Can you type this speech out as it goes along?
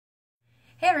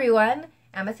Hey everyone,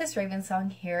 Amethyst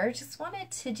Ravensong here. Just wanted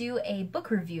to do a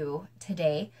book review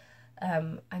today.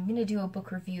 I'm going to do a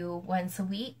book review once a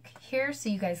week here so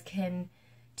you guys can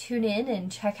tune in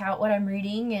and check out what I'm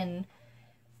reading and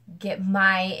get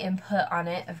my input on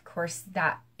it. Of course,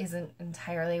 that isn't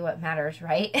entirely what matters,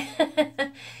 right?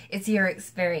 It's your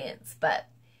experience. But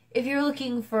if you're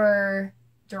looking for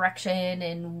direction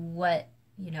and what,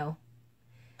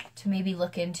 to maybe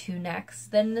look into next,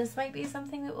 then this might be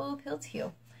something that will appeal to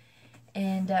you.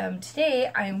 And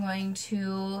today I'm going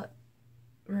to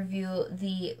review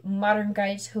The Modern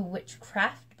Guide to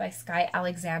Witchcraft by Skye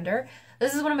Alexander.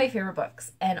 This is one of my favorite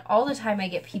books, and all the time I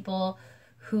get people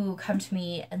who come to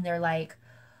me and they're like,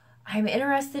 I'm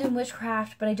interested in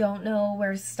witchcraft, but I don't know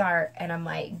where to start. And I'm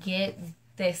like, get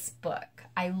this book.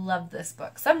 I love this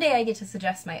book. Someday I get to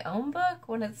suggest my own book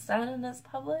when it's done and it's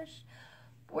published.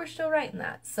 We're still writing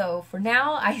that. So for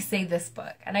now, I say this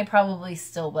book, and I probably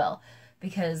still will,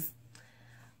 because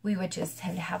we witches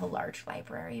tend to have a large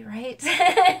library, right?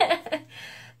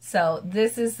 So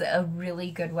this is a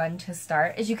really good one to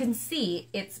start. As you can see,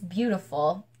 it's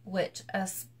beautiful, which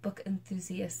us book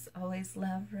enthusiasts always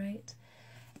love, right?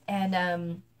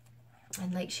 And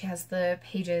like she has the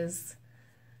pages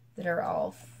that are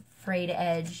all frayed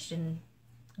edged and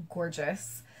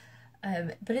gorgeous.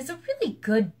 But it's a really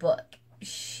good book.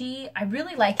 I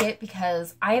really like it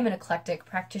because I am an eclectic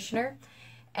practitioner,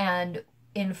 and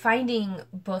in finding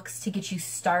books to get you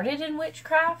started in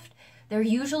witchcraft, they're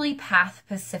usually path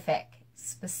specific,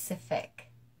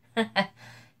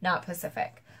 not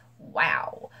Pacific.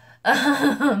 Wow.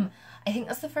 I think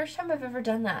that's the first time I've ever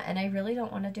done that, and I really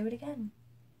don't want to do it again.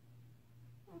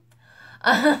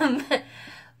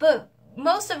 But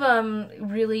most of them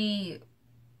really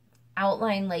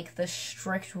outline like the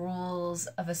strict rules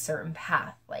of a certain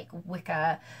path, like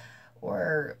Wicca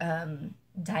or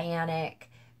Dianic,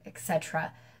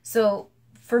 etc. So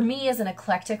for me as an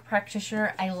eclectic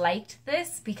practitioner, I liked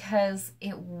this because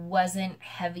it wasn't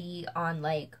heavy on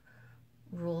like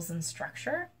rules and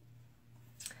structure.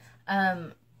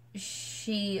 I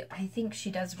think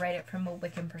she does write it from a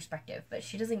Wiccan perspective, but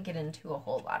she doesn't get into a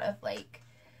whole lot of like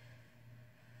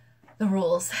the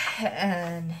rules,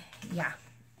 and yeah.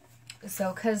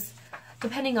 So, because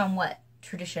depending on what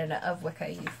tradition of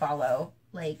Wicca you follow,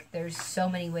 like, there's so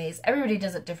many ways. Everybody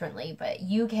does it differently, but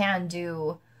you can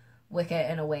do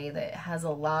Wicca in a way that has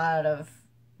a lot of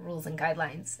rules and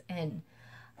guidelines. And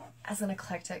as an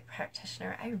eclectic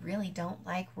practitioner, I really don't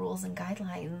like rules and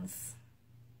guidelines.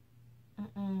 A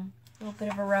little bit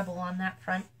of a rebel on that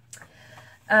front.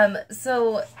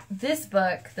 So this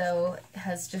book, though,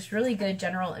 has just really good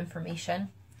general information.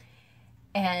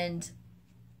 And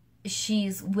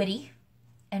she's witty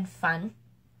and fun,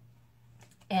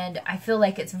 and I feel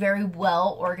like it's very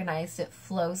well organized. It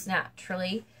flows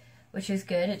naturally, which is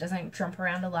good. It doesn't jump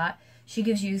around a lot. She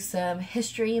gives you some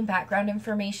history and background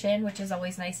information, which is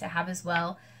always nice to have as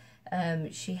well.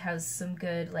 She has some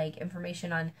good like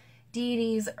information on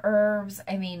deities, herbs.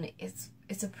 I mean,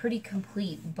 it's a pretty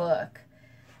complete book.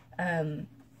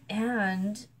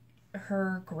 And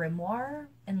her grimoire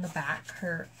in the back,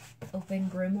 her open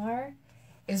grimoire,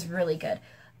 is really good.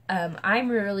 I'm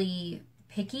really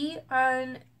picky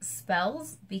on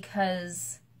spells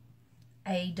because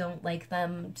I don't like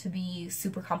them to be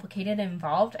super complicated and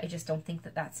involved. I just don't think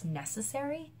that that's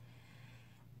necessary.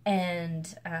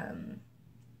 And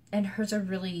hers are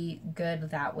really good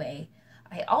that way.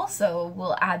 I also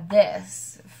will add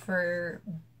this for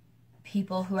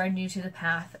people who are new to the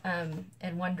path and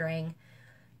wondering,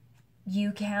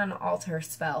 you can alter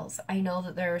spells. I know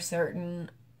that there are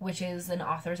certain witches and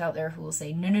authors out there who will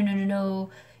say,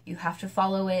 no, you have to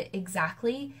follow it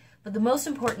exactly. But the most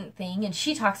important thing, and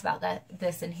she talks about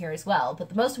this in here as well, but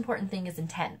the most important thing is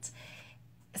intent.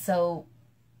 So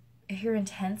if your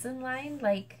intent's in line,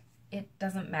 like, it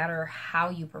doesn't matter how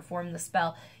you perform the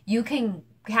spell. You can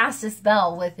cast a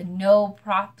spell with no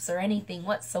props or anything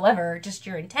whatsoever, just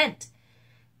your intent.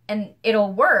 And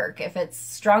it'll work if it's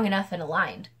strong enough and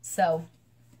aligned. So,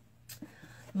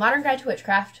 Modern Guide to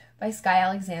Witchcraft by Skye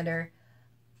Alexander.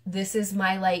 This is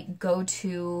my like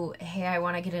go-to, hey, I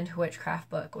want to get into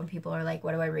witchcraft book when people are like,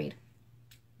 what do I read?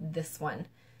 This one.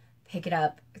 Pick it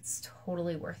up. It's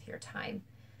totally worth your time.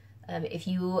 If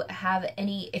you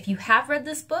have read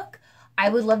this book, I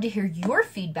would love to hear your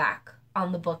feedback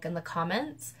on the book in the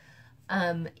comments.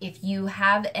 If you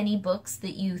have any books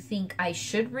that you think I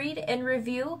should read and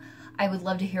review, I would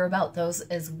love to hear about those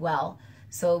as well.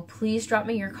 So please drop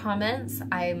me your comments.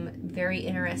 I'm very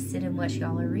interested in what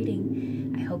y'all are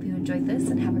reading. I hope you enjoyed this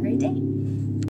and have a great day.